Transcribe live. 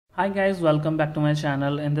Hi guys, welcome back to my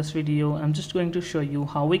channel. In this video I'm just going to show you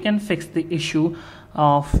how we can fix the issue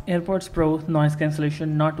of AirPods Pro noise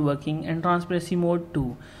cancellation not working and transparency mode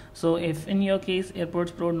too. So if in your case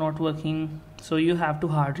AirPods Pro not working, so you have to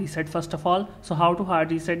hard reset first of all. So how to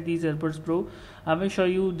hard reset these AirPods Pro, I will show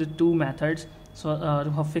you the two methods. So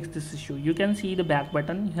to fix this issue, you can see the back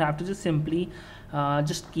button. You have to just simply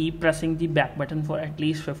just keep pressing the back button for at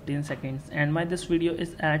least 15 seconds, and this video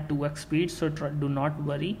is at 2x speed, so do not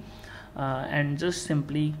worry, and just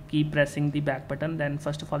simply keep pressing the back button. Then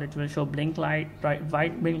first of all it will show blink light,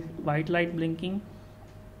 white light blinking,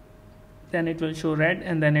 then it will show red,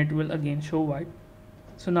 and then it will again show white.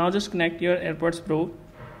 So now just connect your AirPods Pro,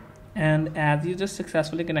 and as you just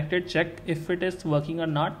successfully connected, check if it is working or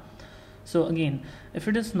not. So again, if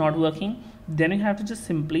it is not working, then you have to just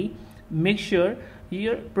simply make sure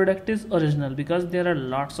your product is original, because there are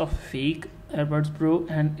lots of fake AirPods Pro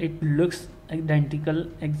and it looks identical,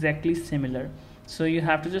 exactly similar. So you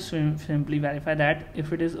have to just simply verify that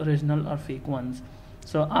if it is original or fake ones.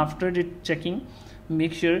 So after checking,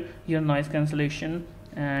 make sure your noise cancellation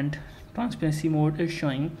and transparency mode is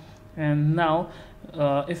showing. And now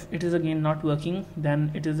if it is again not working,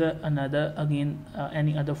 then it is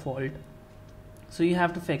any other fault. So you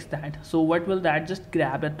have to fix that. So what will that? Just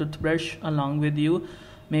grab a toothbrush along with you,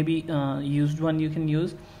 maybe used one you can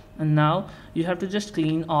use, and now you have to just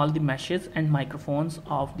clean all the meshes and microphones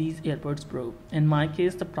of these AirPods Pro. In my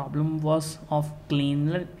case, the problem was of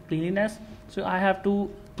cleanliness, so I have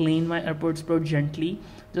to clean my AirPods Pro gently.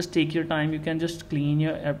 Just take your time. You can just clean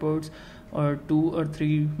your AirPods or 2 or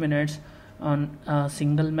 3 minutes on a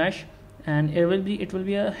single mesh, and it will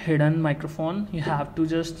be a hidden microphone. You have to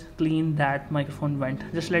just clean that microphone vent.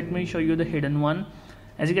 Just let me show you the hidden one.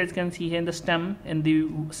 As you guys can see here in the stem, in the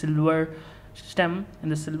silver stem, in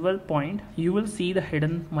the silver point, you will see the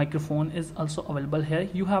hidden microphone is also available here.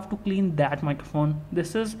 You have to clean that microphone.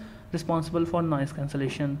 This is responsible for noise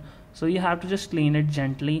cancellation, so you have to just clean it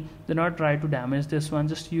gently. Do not try to damage this one.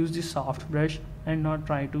 Just use the soft brush and not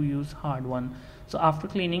try to use hard one. So after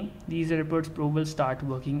cleaning, these AirPods Pro will start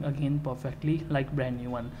working again perfectly like brand new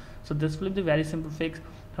one. So this will be the very simple fix.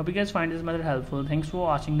 Hope you guys find this method helpful. Thanks for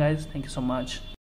watching guys. Thank you so much.